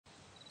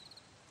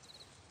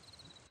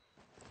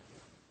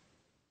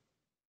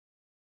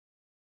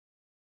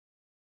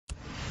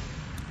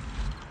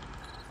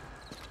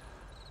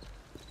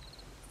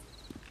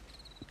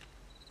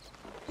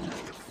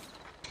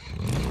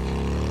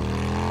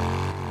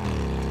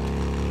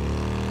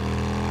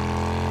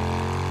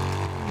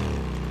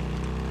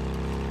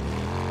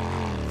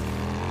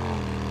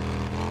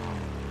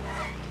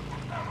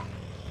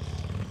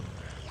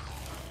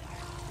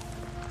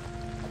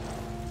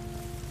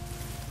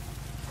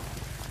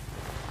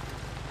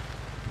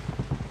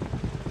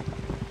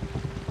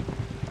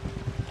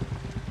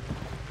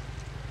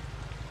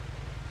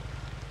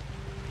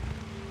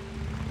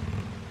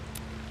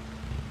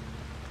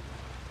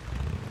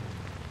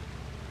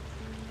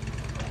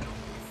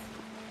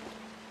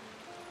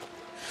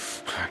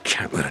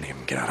Can't let any of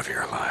them get out of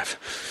here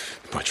alive.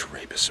 A bunch of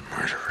rapists and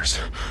murderers.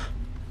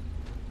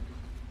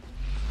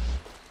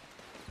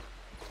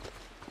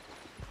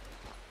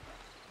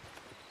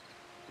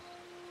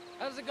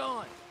 How's it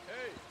going?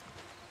 Hey.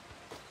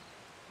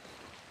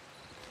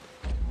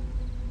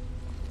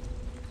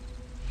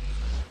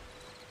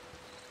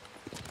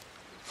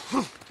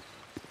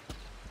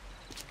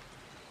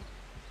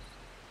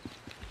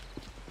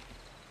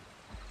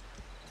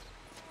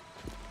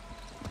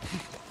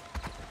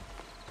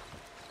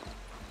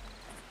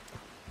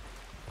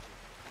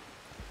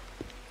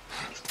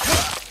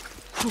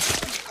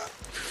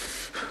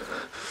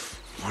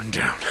 One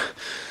down.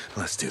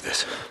 Let's do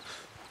this.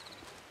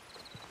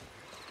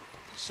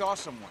 Saw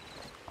someone.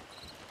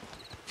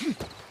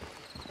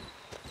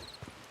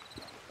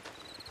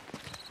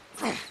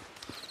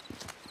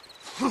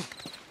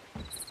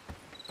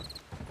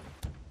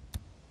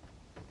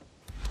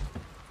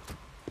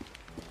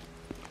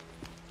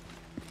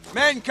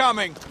 Men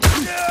coming!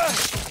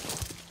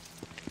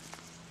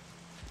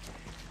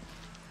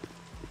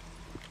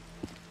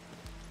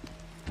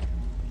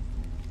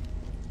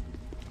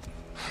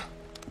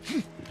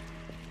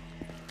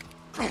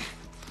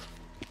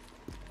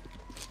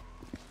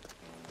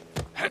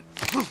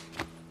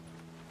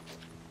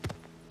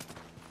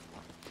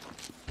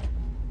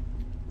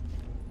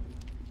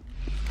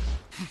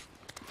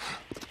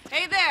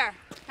 Hey there!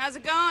 How's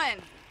it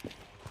going?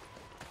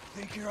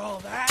 Think you're all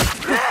that?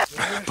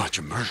 A bunch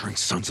of murdering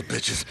sons of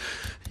bitches.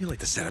 You like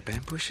to set up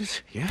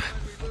ambushes? Yeah?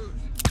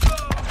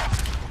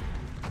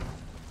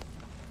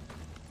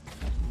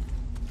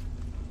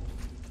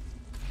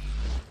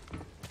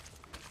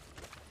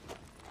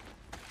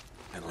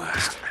 At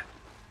last.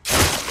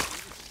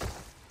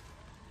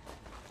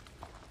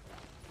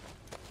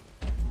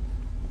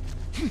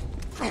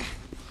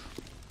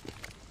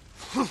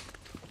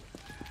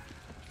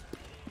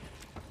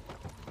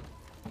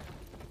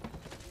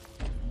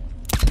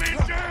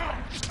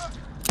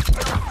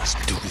 Let's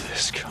do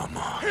this, come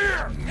on.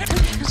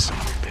 You son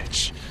of a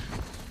bitch.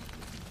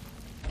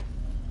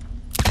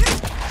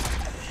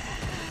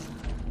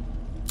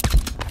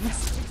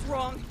 What's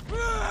wrong?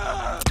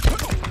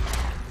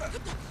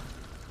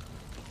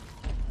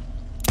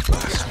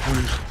 Last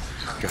one.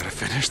 Gotta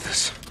finish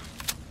this.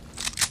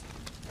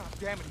 God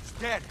damn it, he's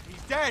dead.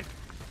 He's dead!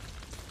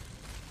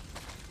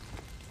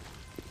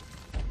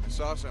 I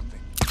saw something.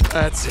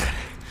 That's it.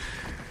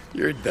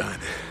 You're done.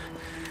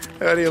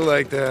 How do you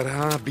like that,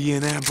 huh?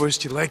 Being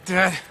ambushed, you like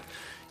that?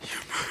 You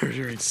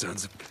murdering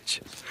sons of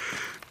bitches.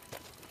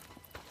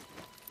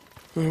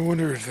 I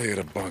wonder if they got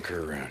a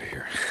bunker around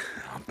here.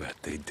 I'll bet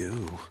they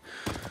do.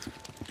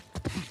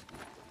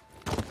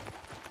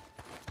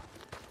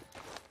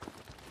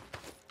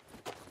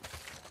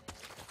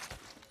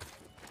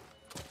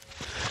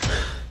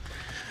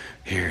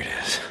 Here it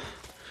is.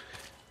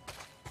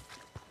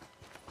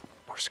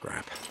 More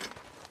scrap.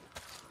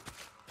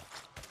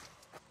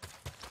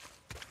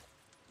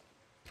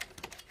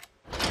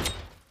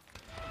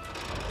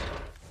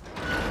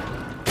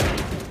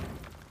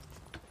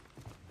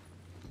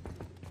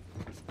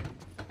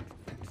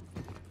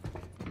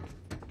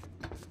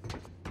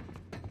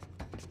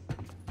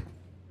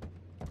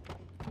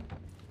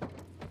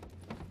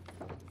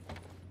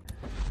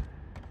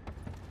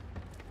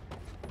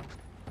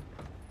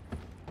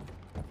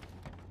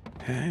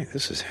 Hey,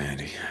 this is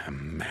handy. A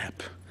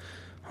map.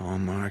 All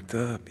marked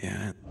up,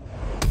 yeah.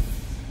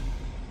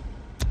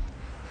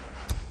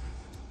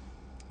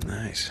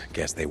 Nice.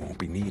 Guess they won't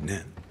be needing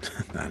it.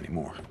 Not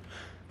anymore.